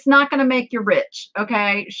 Now, it's not going to make you rich,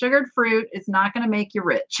 okay? Sugared fruit is not going to make you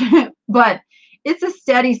rich, but it's a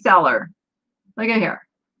steady seller. Look at here.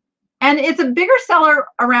 And it's a bigger seller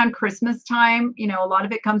around Christmas time. You know, a lot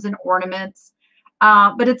of it comes in ornaments,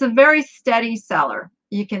 but it's a very steady seller.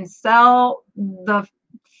 You can sell the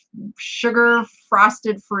sugar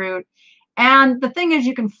frosted fruit. And the thing is,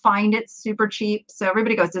 you can find it super cheap. So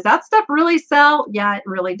everybody goes, does that stuff really sell? Yeah, it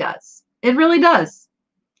really does. It really does.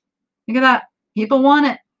 Look at that. People want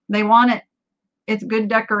it. They want it. It's good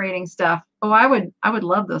decorating stuff. Oh, I would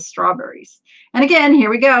love those strawberries. And again, here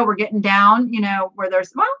we go. We're getting down, you know, where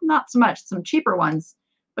there's, well, not so much, some cheaper ones.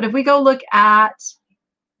 But if we go look at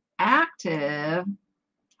active,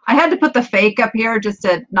 I had to put the fake up here just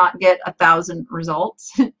to not get 1,000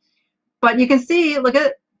 results. But you can see, look at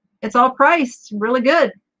it. It's all priced really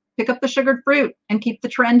good. Pick up the sugared fruit and keep the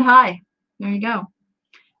trend high. There you go.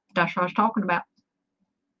 That's what I was talking about.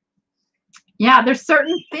 Yeah, there's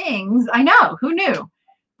certain things. I know. Who knew?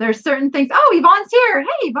 There's certain things. Oh, Yvonne's here.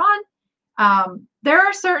 Hey, Yvonne. There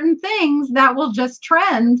are certain things that will just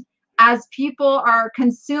trend as people are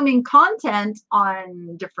consuming content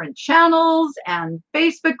on different channels and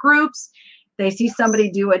Facebook groups. They see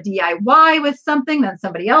somebody do a DIY with something, then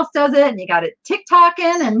somebody else does it, and you got it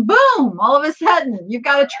TikToking, and boom, all of a sudden, you've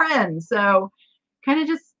got a trend. So kind of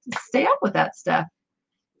just stay up with that stuff.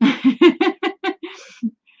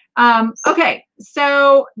 Okay,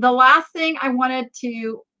 so the last thing I wanted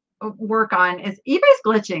to work on is eBay's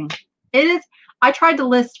glitching. It is, I tried to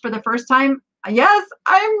list for the first time. Yes,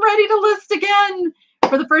 I'm ready to list again.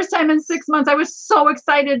 For the first time in 6 months, I was so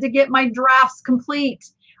excited to get my drafts complete.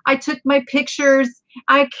 I took my pictures.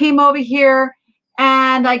 I came over here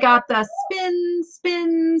and I got the spin,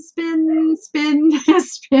 spin, spin, spin,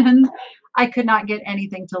 spin. I could not get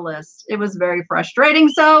anything to list. It was very frustrating,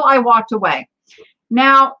 so I walked away.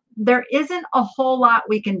 Now, there isn't a whole lot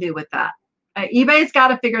we can do with that. eBay's got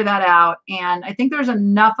to figure that out, and I think there's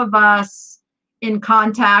enough of us in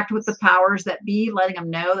contact with the powers that be, letting them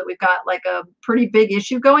know that we've got like a pretty big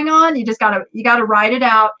issue going on. You just gotta ride it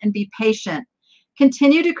out and be patient.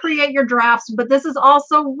 continue to create your drafts, but this is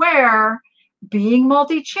also where being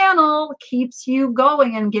multi-channel keeps you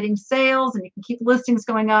going and getting sales, and you can keep listings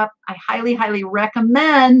going up. I highly, highly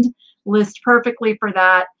recommend List Perfectly for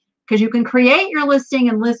that, because you can create your listing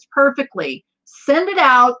and list perfectly, send it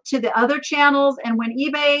out to the other channels, and when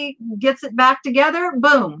eBay gets it back together,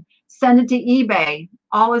 boom, send it to eBay.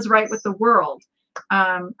 All is right with the world.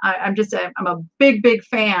 I'm a big, big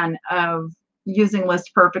fan of using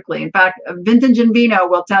List Perfectly. In fact, Vintage and Vino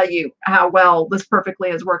will tell you how well List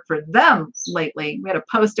Perfectly has worked for them lately. We had a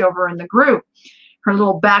post over in the group. Her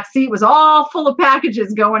little back seat was all full of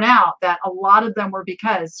packages going out, that a lot of them were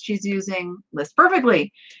because she's using List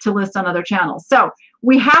Perfectly to list on other channels. So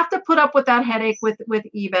we have to put up with that headache with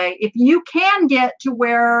eBay. If you can get to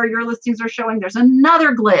where your listings are showing, there's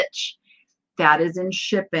another glitch. That is in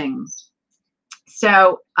shipping.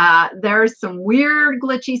 So there's some weird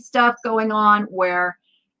glitchy stuff going on where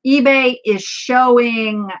eBay is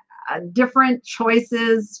showing different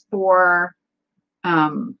choices for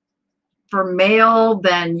mail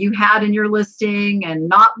than you had in your listing, and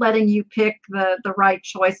not letting you pick the right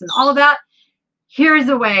choice and all of that. Here's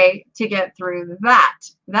a way to get through that.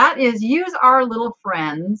 That is, use our little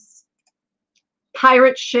friends,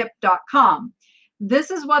 pirateship.com.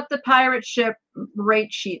 This is what the Pirate Ship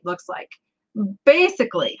rate sheet looks like.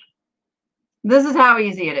 Basically, this is how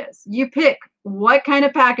easy it is. You pick what kind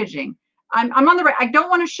of packaging. I'm on the right. I don't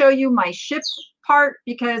want to show you my ship part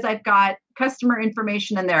because I've got customer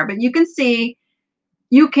information in there, but you can see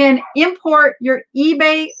you can import your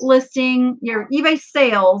eBay listing, your eBay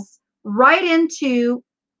sales right into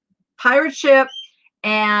Pirate Ship,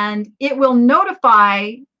 and it will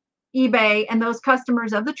notify eBay and those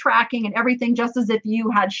customers of the tracking and everything, just as if you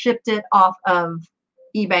had shipped it off of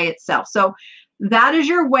eBay itself. So that is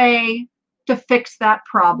your way to fix that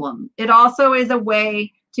problem. It also is a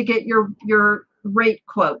way to get your rate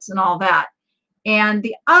quotes and all that. And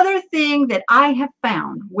the other thing that I have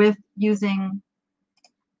found with using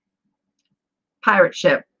Pirate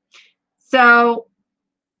Ship, so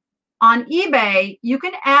on eBay, you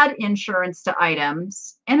can add insurance to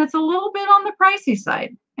items, and it's a little bit on the pricey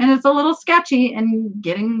side, and it's a little sketchy in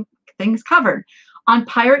getting things covered. On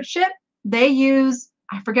Pirate Ship, they use,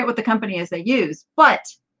 I forget what the company is they use, but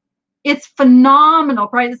it's phenomenal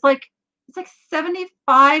price. It's like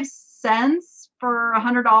 75 cents for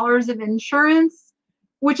 $100 of insurance,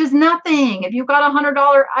 which is nothing. If you've got a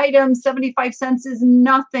 $100 item, 75 cents is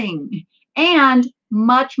nothing, and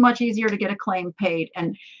much, much easier to get a claim paid.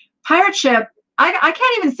 And Pirate Ship, I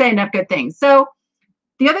can't even say enough good things. So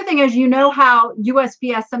the other thing is, you know how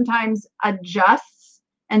USPS sometimes adjusts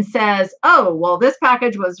and says, oh, well, this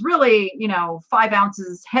package was really, 5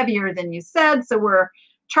 ounces heavier than you said, so we're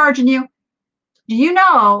charging you. Do you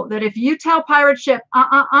know that if you tell Pirate Ship,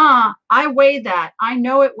 I weighed that, I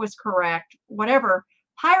know it was correct, whatever,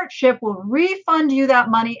 Pirate Ship will refund you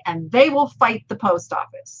that money and they will fight the post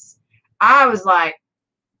office. I was like,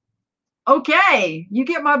 okay, you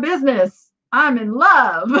get my business. I'm in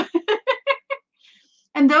love.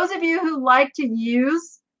 And those of you who like to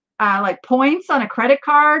use like points on a credit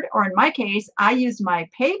card, or in my case, I use my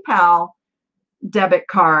PayPal debit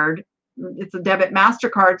card. It's a debit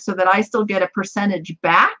MasterCard, so that I still get a percentage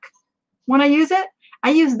back when I use it.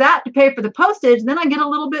 I use that to pay for the postage, then I get a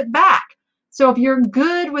little bit back. So if you're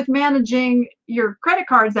good with managing your credit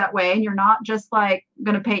cards that way, and you're not just like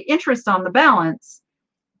going to pay interest on the balance,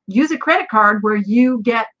 use a credit card where you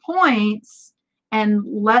get points and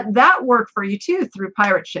let that work for you too through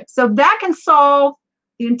Pirate Ship. So that can solve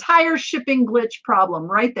the entire shipping glitch problem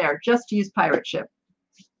right there. Just use Pirate Ship.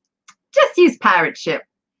 Just use Pirate Ship.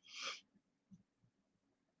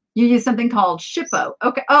 You use something called Shippo.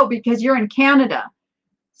 Okay. Oh, because you're in Canada.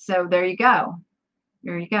 So there you go.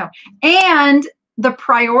 There you go. And the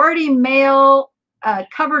priority mail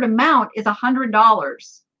covered amount is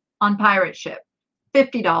 $100 on Pirate Ship,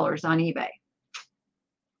 $50 on eBay.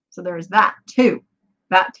 So there's that too.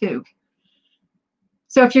 That too.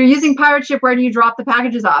 So if you're using Pirate Ship, where do you drop the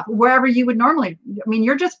packages off? Wherever you would normally. I mean,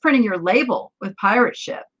 you're just printing your label with Pirate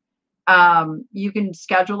Ship. You can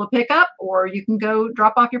schedule a pickup, or you can go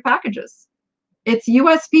drop off your packages. It's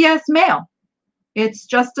USPS mail. It's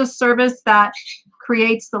just a service that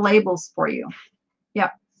creates the labels for you.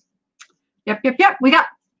 Yep. Yep. We got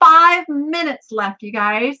 5 minutes left, you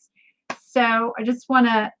guys. So I just want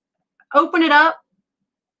to open it up.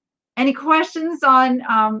 Any questions on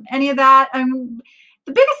any of that?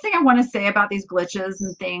 The biggest thing I want to say about these glitches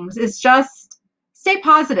and things is just stay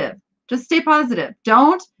positive. Just stay positive.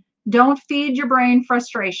 Don't feed your brain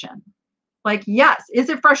frustration. Like, yes, is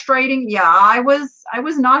it frustrating? Yeah, I was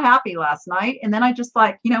not happy last night. And then I just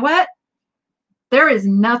like, you know what? There is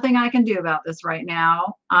nothing I can do about this right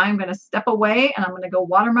now. I'm going to step away and I'm going to go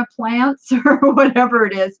water my plants or whatever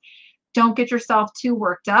it is. Don't get yourself too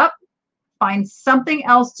worked up. Find something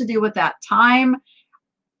else to do with that time.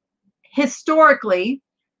 Historically,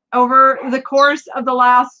 over the course of the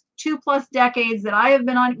last 2+ decades that I have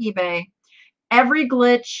been on eBay, every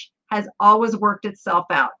glitch has always worked itself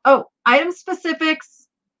out. Oh, item specifics.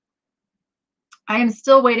 I am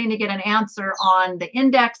still waiting to get an answer on the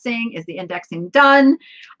indexing. Is the indexing done?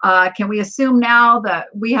 Can we assume now that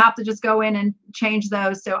we have to just go in and change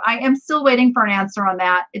those? So I am still waiting for an answer on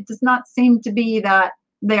that. It does not seem to be that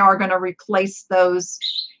they are going to replace those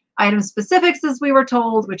item specifics as we were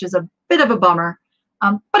told, which is a bit of a bummer.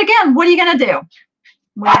 But again, what are you going to do?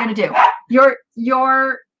 What are you going to do?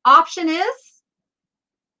 Your option is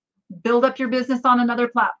build up your business on another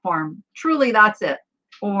platform. Truly, that's it.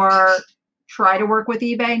 Or try to work with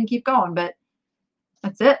eBay and keep going, but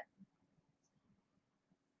that's it.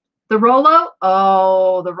 The Rolo,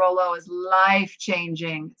 oh, the Rolo is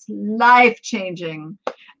life-changing. It's life-changing.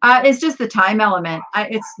 It's just the time element.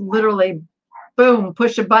 It's literally, boom,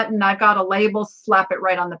 push a button. I've got a label, slap it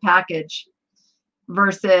right on the package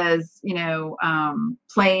versus,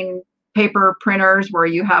 plain paper printers where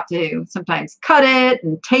you have to sometimes cut it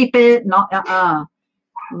and tape it. And all,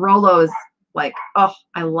 Rolo is like, oh,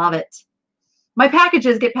 I love it. My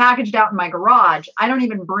packages get packaged out in my garage. I don't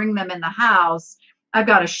even bring them in the house. I've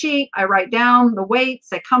got a sheet. I write down the weights.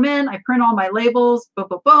 I come in. I print all my labels. Boom,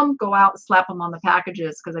 boom, boom. Go out and slap them on the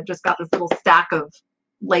packages because I've just got this little stack of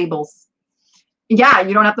labels. Yeah,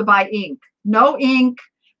 you don't have to buy ink. No ink.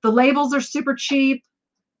 The labels are super cheap.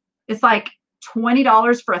 It's like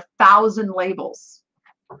 $20 for 1,000 labels.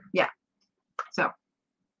 Yeah. So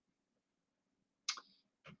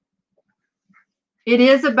it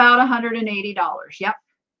is about $180. Yep.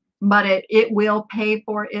 But it will pay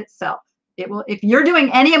for itself. It will, if you're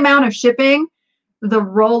doing any amount of shipping, the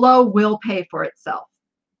Rolo will pay for itself.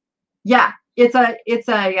 Yeah, it's a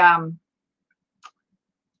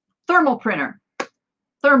thermal printer.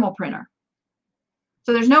 Thermal printer.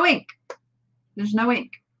 So there's no ink. There's no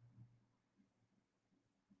ink.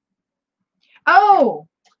 Oh,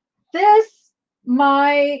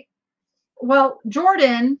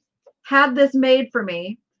 Jordan had this made for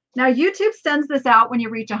me. Now, YouTube sends this out when you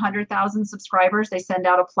reach 100,000 subscribers. They send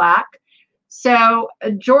out a plaque. So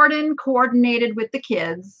Jordan coordinated with the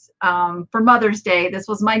kids for Mother's Day. This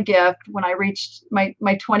was my gift. When I reached my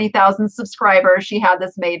 20,000 subscribers, she had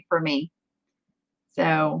this made for me.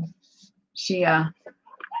 So she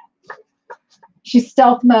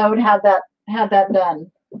stealth mode had that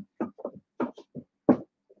done.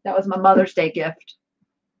 That was my Mother's Day gift.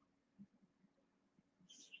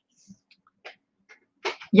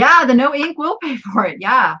 Yeah, the no ink will pay for it.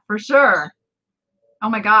 Yeah, for sure. Oh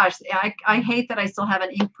my gosh, I hate that I still have an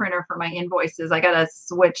ink printer for my invoices. I got to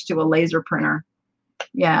switch to a laser printer.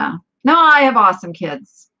 Yeah. No, I have awesome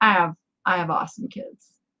kids. I have awesome kids.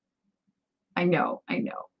 I know.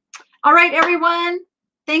 All right, everyone.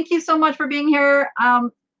 Thank you so much for being here.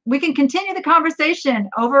 We can continue the conversation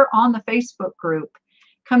over on the Facebook group.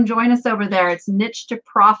 Come join us over there. It's Niche to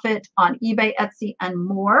Profit on eBay, Etsy, and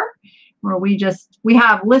more, where we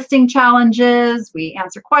have listing challenges, we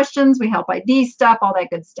answer questions, we help ID stuff, all that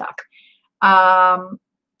good stuff.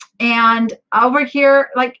 And over here,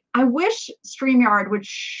 like, I wish StreamYard would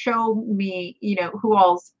show me, who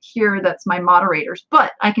all's here that's my moderators,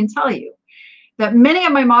 but I can tell you that many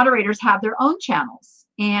of my moderators have their own channels,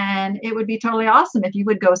 and it would be totally awesome if you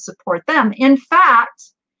would go support them. In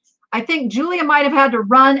fact, I think Julia might have had to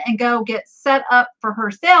run and go get set up for her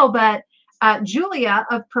sale, but Julia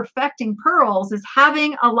of Perfecting Pearls is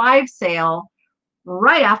having a live sale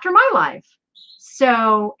right after my live.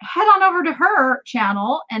 So head on over to her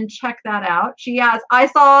channel and check that out. She has, I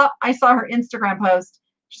saw her Instagram post.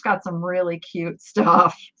 She's got some really cute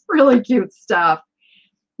stuff, really cute stuff.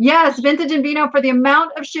 Yes, Vintage and Vino, for the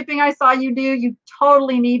amount of shipping I saw you do, you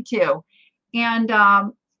totally need to. And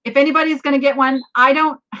if anybody's going to get one, I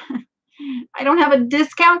don't have a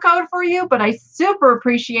discount code for you, but I super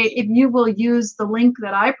appreciate if you will use the link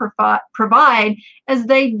that I provide, as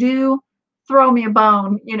they do throw me a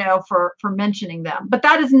bone, for mentioning them. But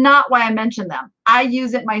that is not why I mention them. I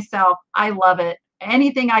use it myself. I love it.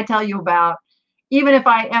 Anything I tell you about, even if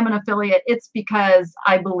I am an affiliate, it's because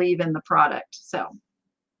I believe in the product. So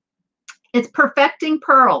it's Perfecting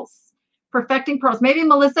Pearls. Perfecting Pearls. Maybe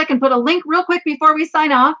Melissa can put a link real quick before we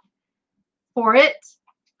sign off for it.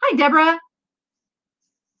 Hi, Deborah.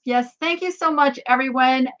 Yes, thank you so much,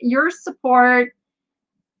 everyone. Your support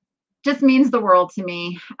just means the world to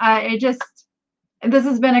me. This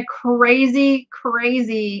has been a crazy,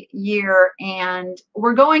 crazy year, and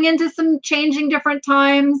we're going into some changing different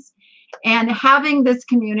times. And having this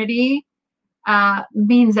community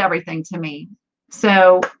means everything to me.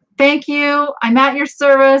 So thank you. I'm at your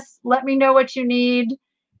service. Let me know what you need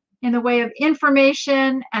in the way of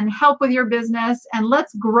information and help with your business. And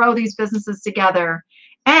let's grow these businesses together.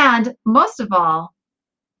 And most of all,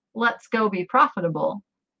 let's go be profitable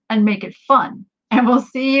and make it fun. And we'll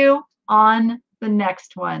see you on the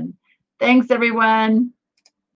next one. Thanks, everyone.